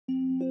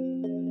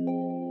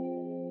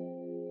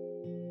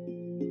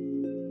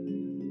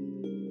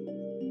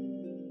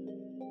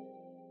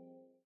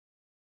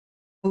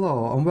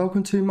Hello and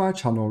welcome to my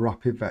channel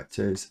Rapid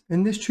Vectors.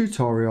 In this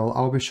tutorial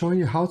I'll be showing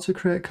you how to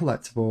create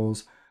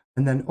collectibles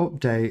and then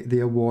update the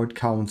award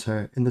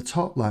counter in the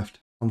top left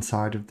hand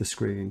side of the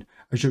screen.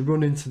 As you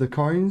run into the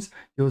coins,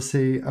 you'll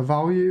see a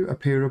value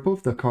appear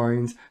above the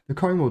coins, the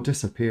coin will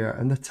disappear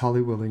and the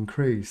tally will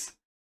increase.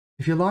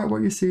 If you like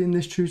what you see in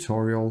this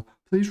tutorial,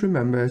 please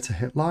remember to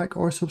hit like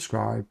or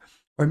subscribe,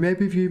 or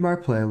maybe view my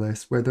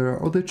playlist where there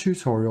are other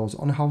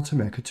tutorials on how to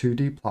make a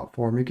 2D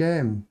platformer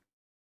game.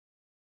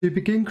 To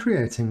begin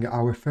creating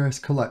our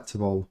first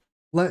collectible,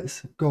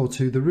 let's go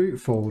to the root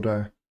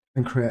folder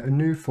and create a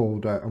new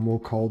folder, and we'll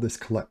call this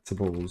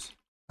Collectibles.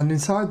 And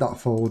inside that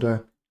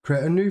folder,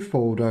 create a new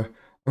folder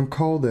and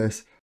call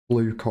this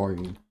Blue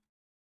Coin.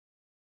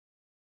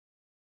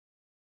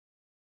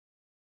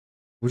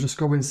 We'll just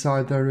go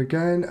inside there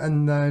again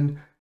and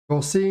then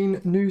go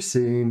scene, and new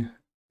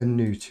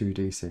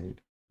 2D scene.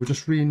 We'll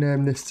just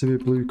rename this to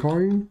Blue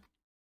Coin.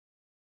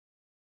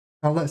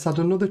 Now let's add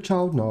another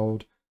child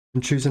node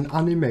and choose an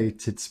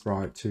animated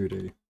sprite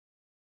 2D.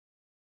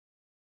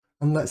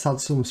 And let's add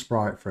some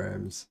sprite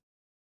frames.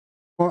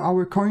 For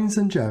our coins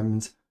and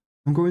gems,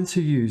 I'm going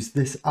to use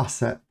this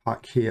asset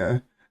pack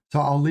here, so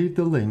I'll leave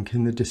the link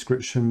in the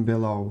description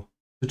below.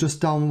 So just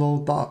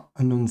download that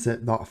and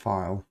unzip that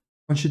file.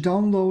 Once you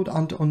download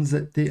and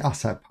unzip the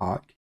asset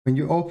pack, when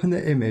you open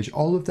the image,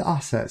 all of the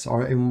assets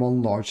are in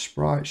one large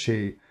sprite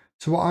sheet.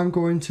 So what I'm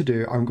going to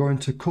do, I'm going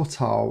to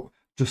cut out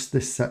just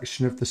this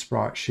section of the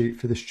sprite sheet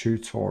for this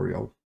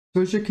tutorial.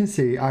 So as you can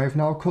see, I have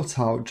now cut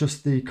out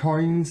just the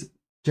coins,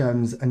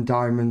 gems and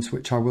diamonds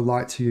which I would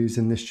like to use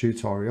in this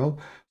tutorial.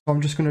 So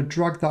I'm just going to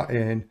drag that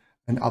in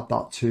and add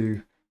that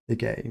to the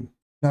game.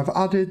 Now I've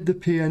added the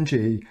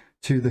PNG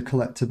to the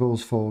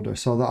collectibles folder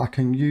so that I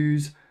can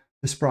use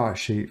the sprite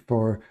sheet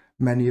for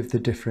many of the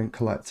different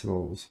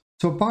collectibles.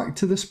 So back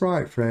to the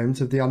sprite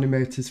frames of the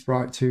animated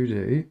sprite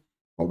 2D,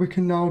 what we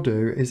can now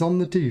do is on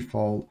the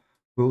default,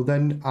 we'll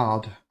then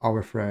add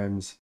our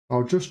frames.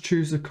 I'll just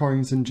choose the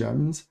coins and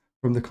gems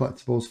from the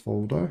collectibles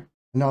folder,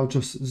 and I'll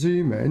just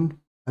zoom in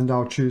and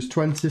I'll choose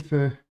 20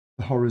 for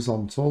the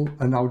horizontal,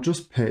 and I'll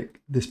just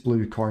pick this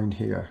blue coin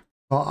here.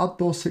 I'll add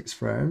those 6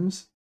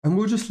 frames and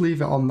we'll just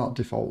leave it on that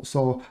default.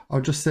 So I'll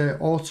just say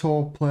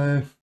auto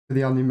play for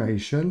the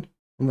animation,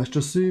 and let's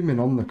just zoom in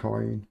on the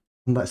coin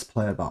and let's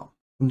play that.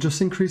 And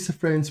just increase the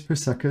frames per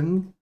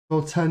second,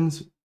 so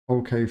 10's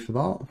okay for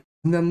that.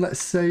 And then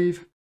let's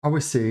save our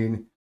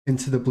scene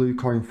into the blue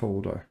coin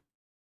folder.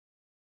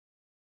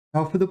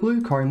 Now for the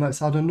blue coin,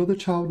 let's add another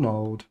child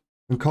node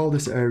and call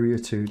this area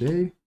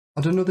 2D.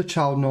 Add another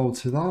child node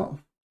to that,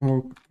 and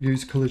we'll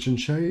use collision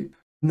shape.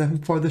 And then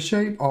for the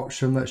shape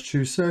option, let's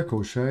choose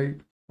circle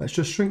shape. Let's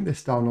just shrink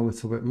this down a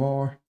little bit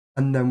more,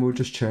 and then we'll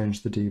just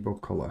change the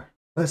debug color.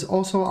 Let's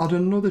also add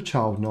another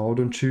child node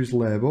and choose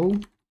label.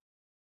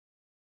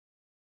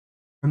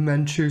 And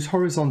then choose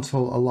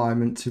horizontal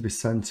alignment to be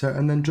center,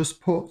 and then just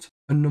put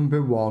a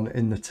number 1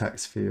 in the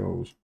text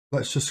field.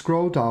 Let's just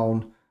scroll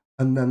down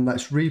and then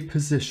let's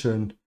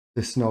reposition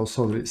this node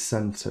so that it's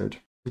centered.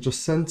 We'll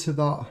just center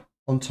that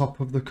on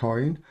top of the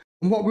coin.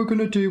 And what we're going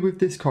to do with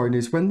this coin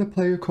is when the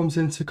player comes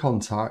into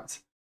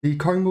contact, the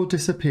coin will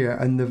disappear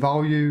and the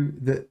value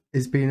that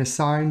is being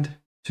assigned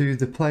to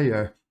the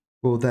player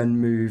will then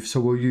move. So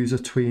we'll use a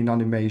tween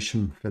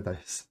animation for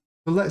this.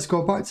 So let's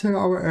go back to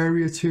our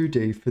area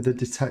 2D for the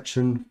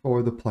detection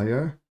for the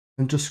player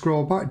and just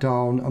scroll back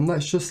down, and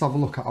let's just have a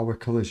look at our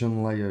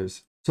collision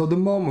layers. So at the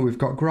moment we've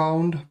got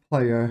ground,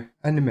 player,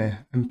 enemy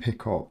and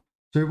pickup.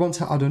 So we want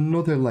to add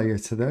another layer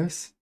to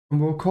this,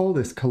 and we'll call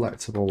this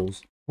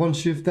collectibles.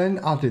 Once you've then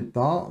added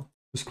that,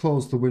 just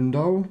close the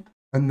window,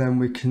 and then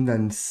we can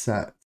then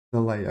set the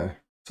layer.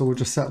 So we'll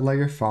just set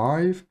layer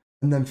 5,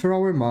 and then for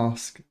our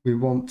mask, we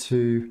want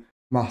to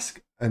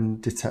mask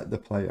and detect the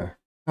player.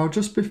 Now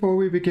just before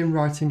we begin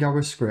writing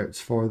our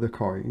scripts for the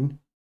coin,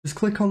 just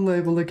click on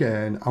label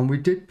again, and we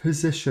did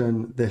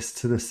position this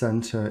to the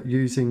center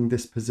using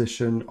this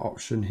position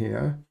option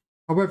here.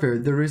 However,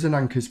 there is an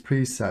anchors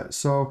preset,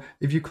 so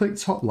if you click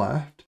top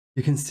left,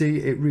 you can see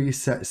it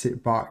resets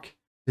it back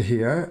to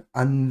here,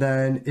 and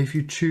then if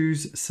you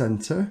choose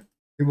center,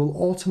 it will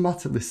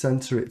automatically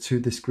center it to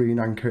this green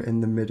anchor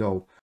in the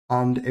middle,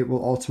 and it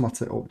will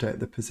automatically update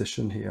the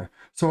position here.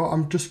 So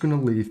I'm just going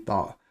to leave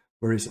that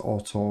where it's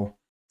auto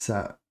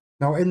set.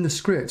 Now in the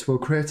script, we'll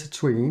create a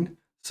tween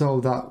so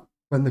that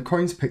when the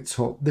coin's picked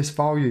up, this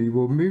value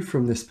will move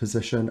from this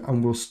position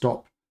and will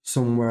stop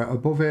somewhere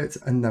above it,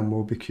 and then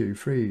will be queue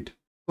freed.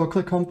 So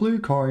click on blue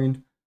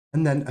coin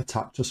and then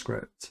attach a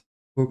script.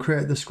 We'll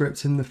create the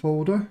script in the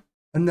folder,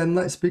 and then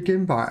let's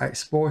begin by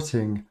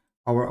exporting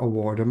our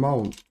award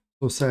amount.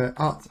 So say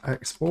at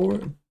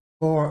export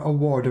for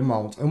award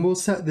amount, and we'll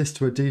set this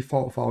to a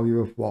default value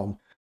of 1.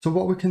 So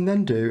what we can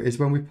then do is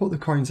when we put the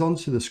coins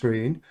onto the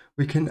screen,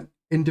 we can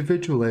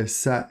individually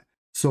set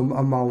some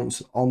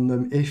amounts on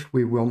them if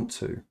we want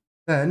to.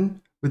 Then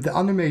with the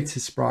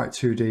animated sprite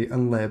 2D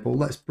and label,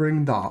 let's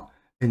bring that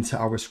into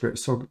our script.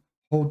 So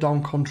hold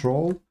down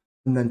Control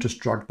and then just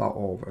drag that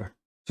over.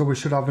 So we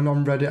should have an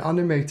already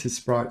animated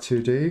sprite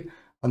 2D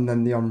and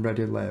then the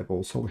onReady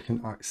label so we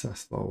can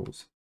access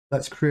those.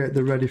 Let's create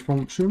the ready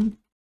function.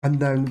 And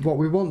then what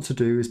we want to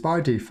do is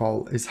by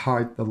default is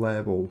hide the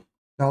label.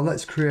 Now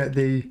let's create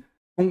the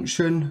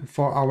function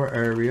for our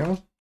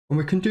area. And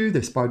we can do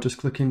this by just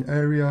clicking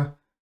area,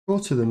 go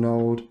to the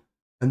node,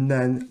 and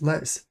then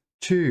let's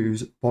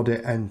choose body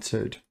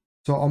entered.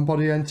 So on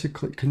body entered,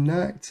 click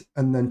connect,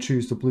 and then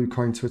choose the blue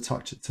coin to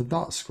attach it to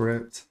that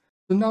script.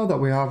 So now that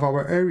we have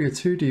our area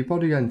 2D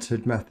body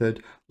entered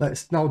method,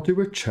 let's now do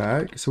a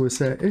check. So we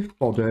say if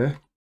body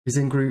is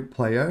in group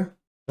player,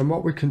 then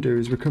what we can do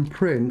is we can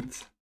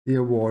print the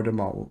award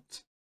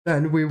amount.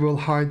 Then we will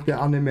hide the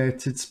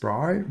animated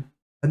sprite,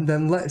 and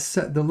then let's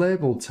set the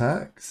label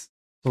text.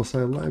 So say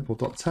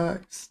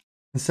label.text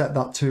and set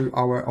that to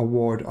our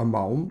award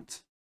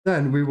amount.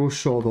 Then we will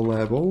show the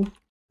label.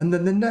 And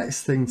then the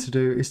next thing to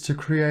do is to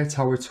create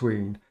our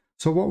tween.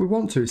 So what we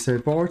want to is say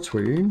var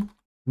tween,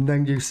 and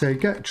then you say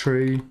get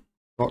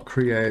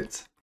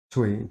tree.create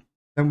tween.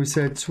 Then we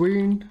say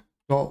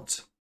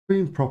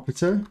tween.tween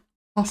property,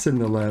 pass in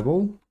the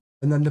label,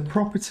 and then the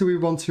property we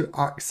want to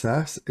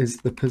access is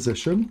the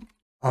position,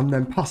 and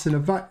then pass in a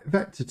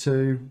vector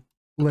to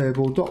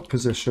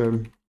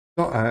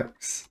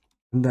label.position.x,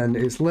 and then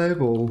it's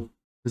label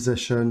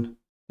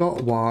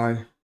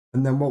position.y,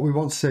 and then what we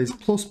want to say is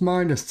plus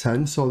minus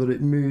 10 so that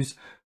it moves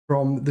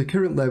from the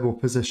current label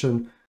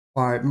position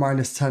by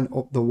minus 10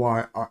 up the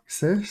y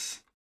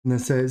axis, and then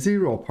say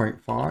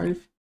 0.5,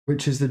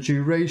 which is the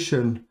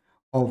duration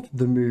of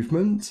the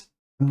movement,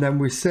 and then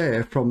we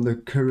say from the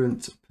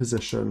current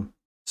position.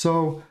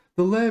 So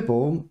the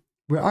label,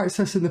 we're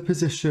accessing the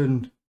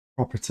position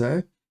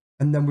property,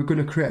 and then we're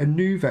going to create a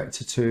new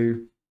vector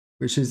 2,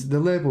 which is the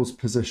label's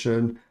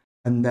position,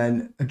 and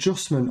then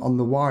adjustment on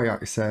the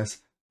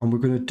y-axis, and we're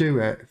going to do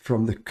it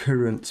from the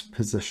current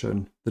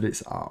position that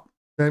it's at.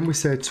 Then we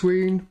say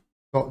tween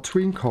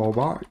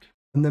callback,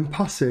 and then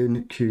pass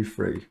in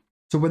Q3.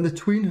 So when the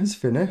tween has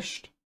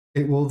finished,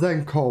 it will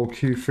then call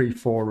Q3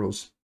 for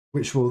us,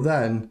 which will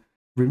then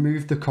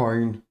remove the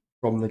coin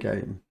from the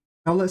game.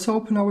 Now let's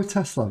open our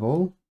test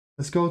level.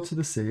 Let's go to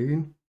the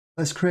scene.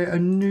 Let's create a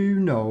new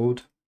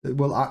node that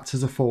will act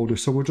as a folder.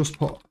 So we'll just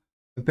put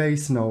a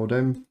base node in,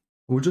 and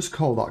we'll just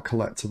call that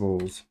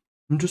collectibles.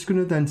 I'm just going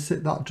to then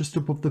sit that just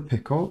above the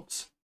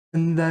pickups.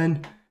 And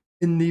then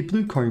in the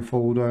blue coin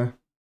folder,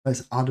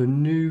 let's add a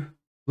new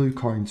blue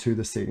coin to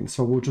the scene.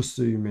 So we'll just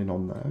zoom in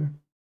on there.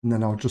 And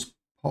then I'll just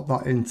pop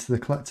that into the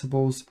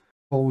collectibles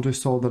folder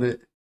so that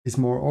it is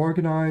more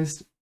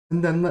organized.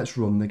 And then let's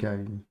run the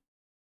game.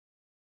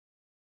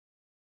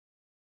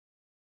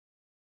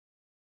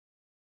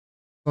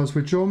 As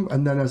we jump,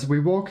 and then as we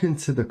walk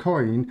into the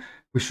coin,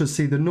 we should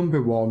see the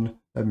number 1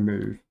 then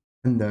move.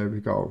 And there we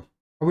go.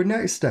 Our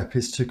next step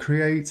is to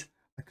create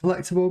a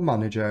collectible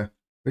manager,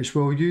 which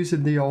we'll use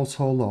in the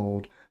auto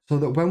load, so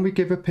that when we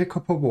give a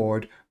pickup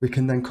award, we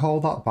can then call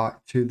that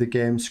back to the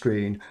game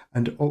screen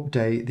and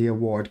update the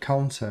award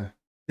counter.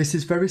 This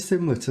is very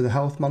similar to the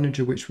health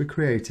manager which we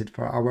created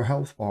for our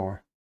health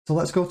bar. So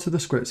let's go to the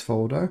scripts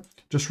folder,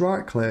 just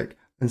right click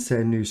and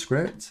say new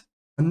script.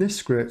 And this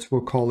script,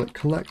 we'll call it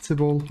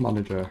collectible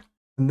manager,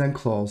 and then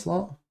close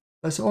that.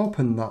 Let's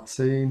open that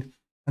scene.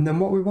 And then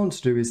what we want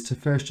to do is to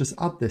first just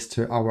add this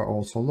to our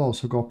auto load.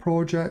 So go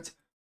project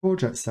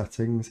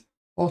settings,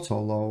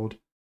 auto load,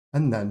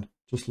 and then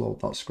just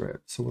load that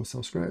script. So we'll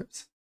say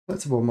script,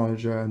 collectible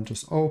manager, and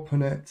just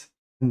open it,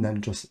 and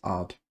then just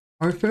add.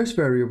 Our first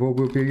variable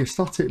will be a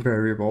static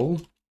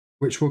variable,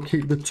 which will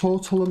keep the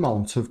total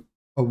amount of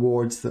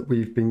awards that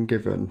we've been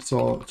given.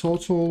 So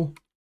total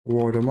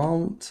award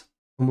amount,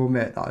 and we'll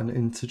make that an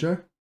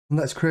integer. And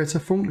let's create a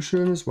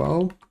function as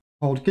well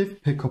called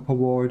give pickup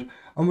award,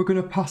 and we're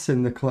going to pass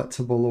in the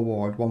collectible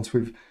award. Once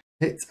we've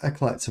hit a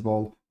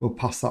collectible, we'll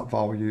pass that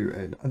value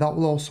in, and that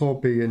will also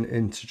be an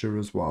integer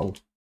as well.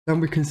 Then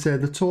we can say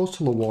the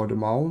total award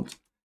amount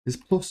is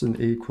plus and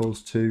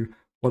equals to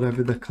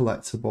whatever the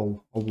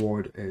collectible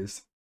award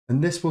is,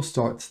 and this will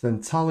start to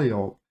then tally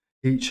up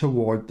each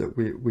award that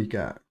we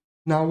get.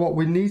 Now what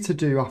we need to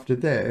do after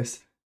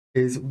this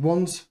is,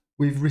 once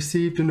we've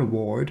received an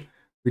award,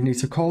 we need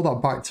to call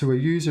that back to a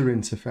user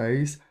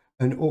interface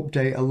and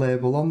update a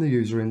label on the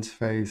user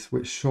interface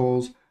which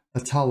shows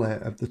a tally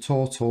of the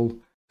total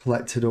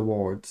collected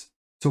awards.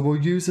 So we'll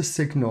use a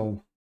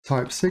signal,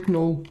 type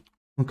signal,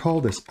 and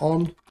call this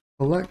on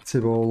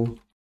collectible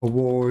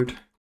award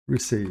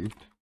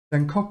received.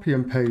 Then copy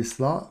and paste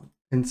that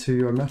into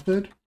your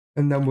method,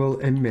 and then we'll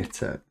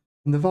emit it.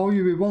 And the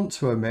value we want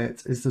to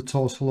emit is the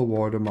total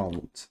award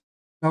amount.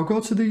 Now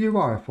go to the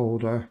UI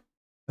folder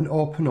and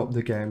open up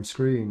the game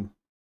screen.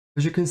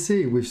 As you can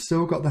see, we've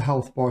still got the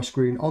health bar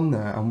screen on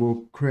there, and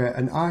we'll create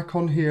an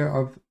icon here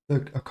of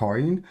a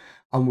coin,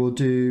 and we'll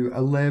do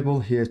a label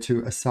here to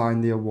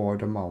assign the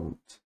award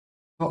amount.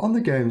 So on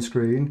the game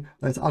screen,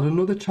 let's add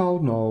another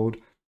child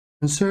node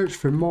and search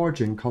for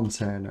margin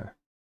container.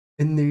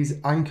 In these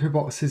anchor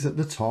boxes at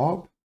the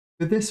top,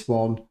 for this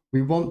one,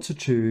 we want to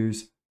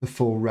choose the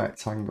full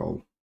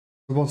rectangle.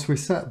 So once we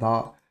set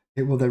that,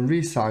 it will then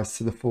resize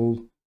to the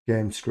full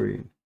game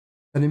screen.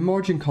 Then in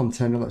margin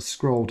container, let's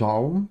scroll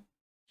down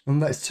and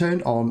let's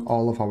turn on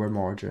all of our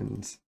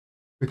margins.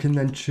 We can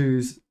then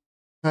choose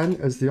 10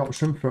 as the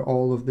option for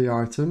all of the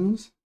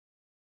items.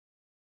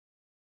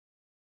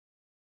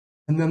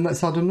 And then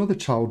let's add another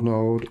child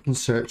node and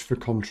search for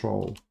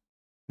control.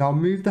 Now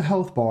move the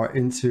health bar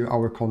into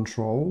our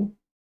control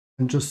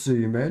and just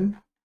zoom in.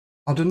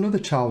 Add another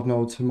child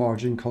node to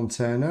margin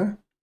container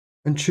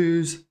and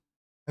choose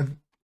a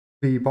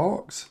V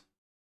box,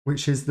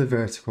 which is the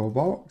vertical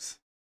box,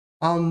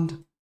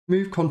 and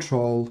move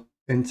control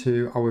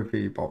into our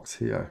V box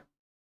here.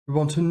 We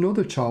want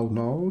another child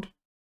node,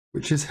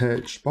 which is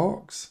H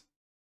box,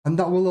 and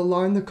that will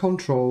align the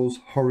controls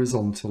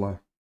horizontally.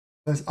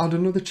 Let's add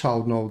another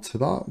child node to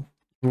that, and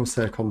we'll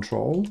say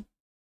control,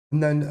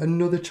 and then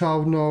another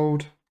child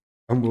node,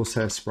 and we'll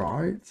say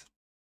sprite.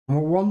 And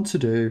what we want to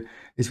do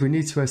is we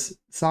need to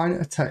assign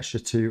a texture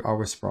to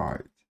our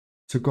sprite.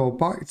 So go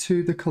back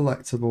to the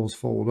collectibles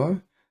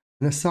folder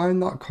and assign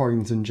that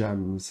coins and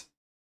gems.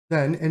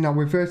 Then in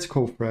our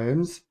vertical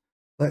frames,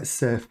 let's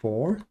say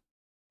 4,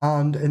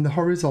 and in the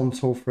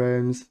horizontal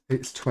frames,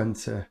 it's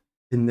 20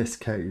 in this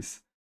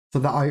case, so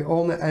that I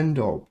only end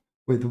up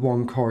with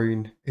 1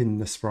 coin in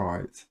the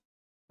sprite.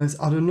 Let's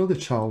add another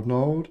child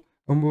node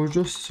and we'll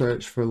just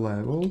search for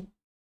label,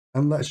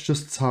 and let's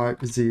just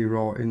type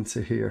 0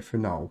 into here for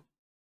now.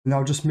 And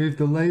I'll just move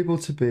the label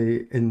to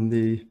be in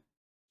the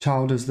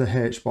child as the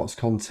HBox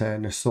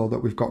container so that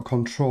we've got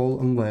control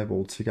and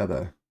label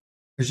together.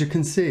 As you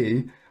can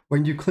see,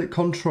 when you click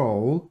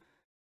control,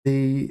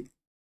 the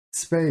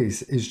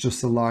space is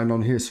just a line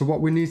on here. So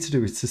what we need to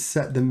do is to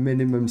set the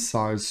minimum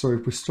size. So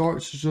if we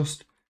start to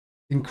just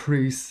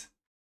increase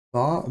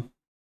that,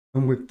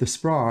 and with the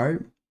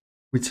sprite,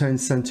 we turn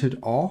centered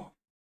off,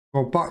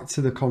 go back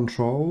to the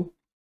control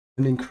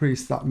and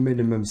increase that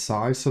minimum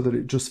size so that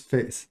it just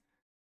fits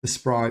the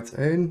sprite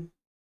in.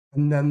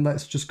 And then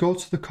let's just go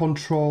to the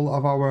control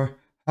of our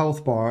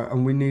health bar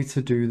and we need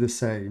to do the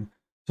same.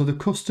 So the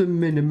custom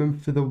minimum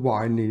for the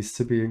Y needs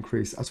to be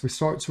increased. As we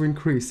start to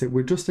increase it,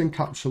 we're just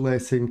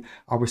encapsulating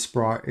our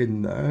sprite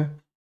in there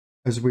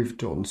as we've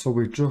done. So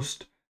we're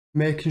just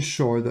making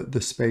sure that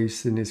the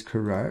spacing is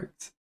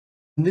correct.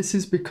 And this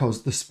is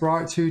because the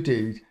sprite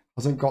 2D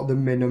hasn't got the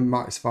min and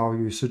max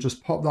value. So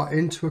just pop that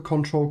into a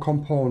control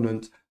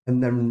component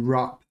and then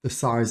wrap the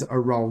size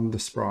around the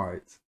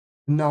sprite.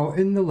 Now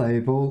in the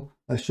label,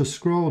 let's just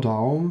scroll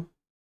down,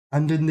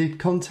 and in the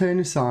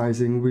container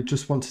sizing, we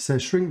just want to say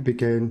shrink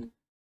begin,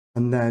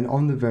 and then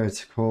on the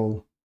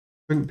vertical,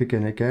 shrink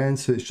begin again.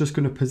 So it's just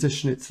going to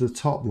position it to the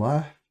top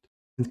left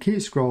and keep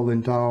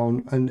scrolling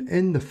down, and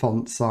in the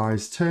font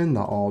size, turn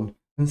that on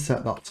and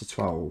set that to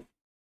 12.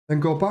 Then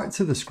go back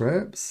to the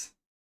scripts,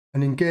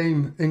 and in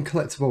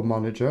collectible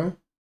manager,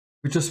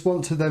 we just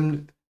want to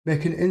then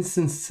make an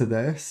instance to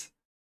this.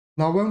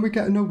 Now when we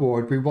get an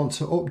award, we want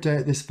to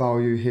update this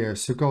value here.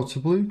 So go to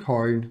blue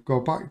coin, go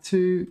back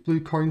to blue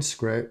coin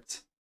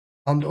script,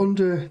 and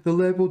under the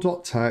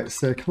label.text,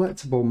 say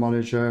collectible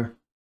manager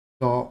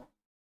dot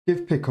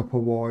give pickup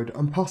award,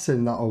 and pass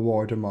in that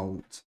award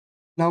amount.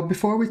 Now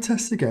before we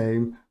test the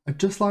game, I'd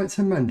just like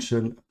to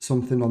mention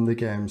something on the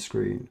game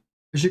screen.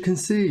 As you can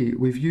see,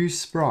 we've used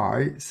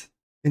sprites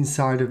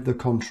inside of the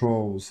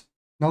controls.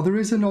 Now there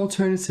is an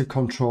alternative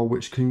control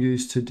which can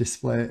use to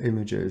display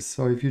images.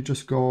 So if you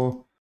just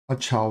go a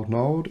child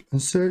node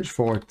and search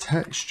for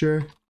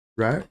texture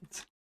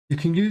rect, you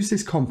can use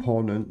this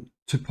component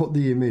to put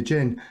the image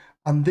in,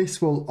 and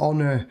this will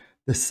honor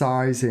the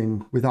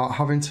sizing without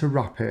having to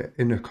wrap it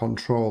in a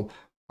control.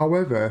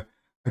 However,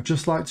 I'd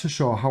just like to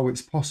show how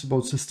it's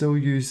possible to still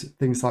use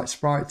things like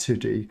Sprite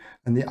 2D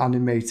and the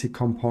animated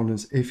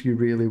components if you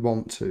really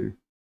want to.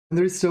 And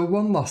there is still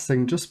one last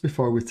thing just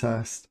before we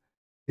test,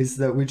 is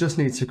that we just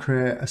need to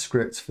create a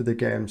script for the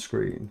game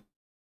screen.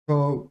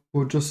 So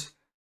we'll just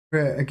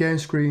create a game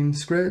screen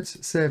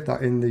script, save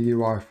that in the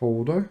UI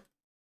folder,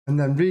 and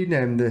then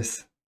rename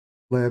this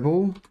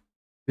label,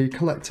 the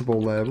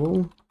collectible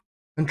label,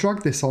 and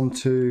drag this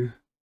onto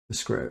the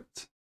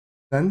script.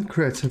 Then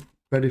create a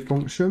ready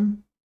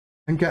function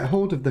and get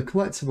hold of the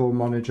collectible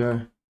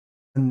manager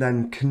and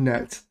then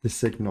connect the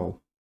signal.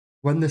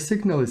 When the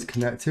signal is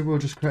connected, we'll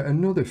just create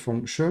another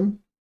function,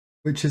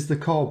 which is the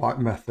callback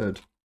method.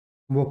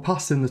 We'll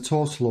pass in the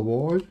total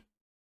award,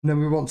 and then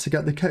we want to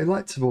get the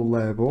collectible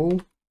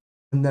label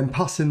and then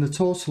pass in the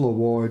total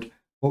award,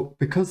 but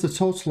because the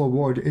total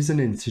award is an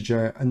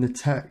integer and the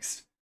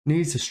text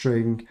needs a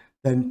string,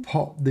 then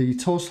pop the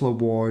total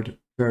award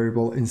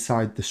variable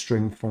inside the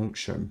string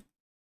function.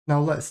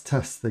 Now let's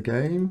test the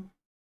game,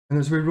 and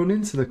as we run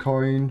into the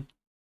coin,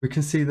 we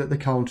can see that the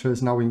counter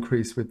has now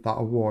increased with that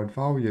award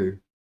value.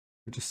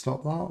 We'll just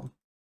stop that.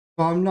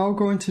 So I'm now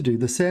going to do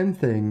the same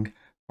thing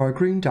for a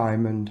green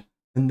diamond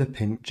and the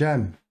pink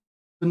gem.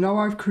 So now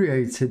I've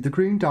created the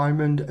green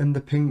diamond and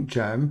the pink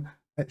gem,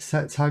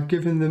 except I've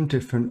given them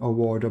different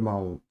award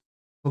amounts.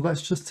 So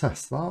let's just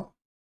test that.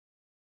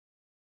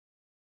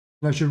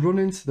 And as you run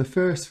into the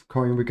first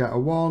coin, we get a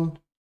 1.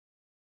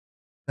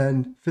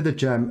 Then for the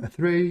gem, a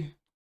 3.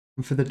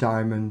 and for the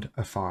diamond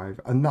a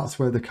 5, and that's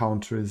where the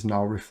counter is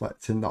now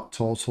reflecting that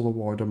total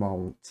award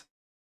amount.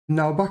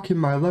 Now back in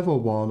my level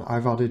 1,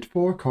 I've added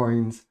 4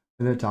 coins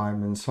and a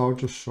diamond, so I'll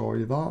just show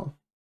you that.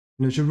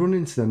 And as you run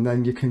into them,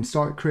 then you can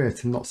start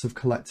creating lots of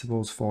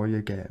collectibles for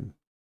your game.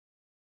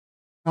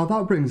 Now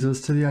that brings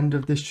us to the end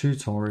of this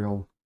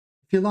tutorial.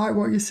 If you like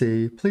what you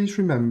see, please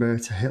remember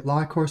to hit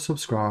like or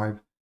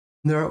subscribe.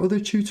 And there are other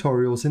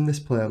tutorials in this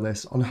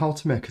playlist on how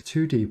to make a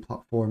 2D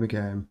platformer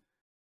game,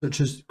 such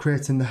as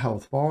creating the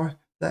health bar,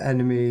 the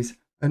enemies,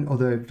 and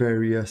other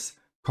various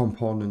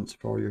components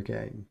for your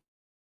game.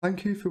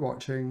 Thank you for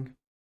watching.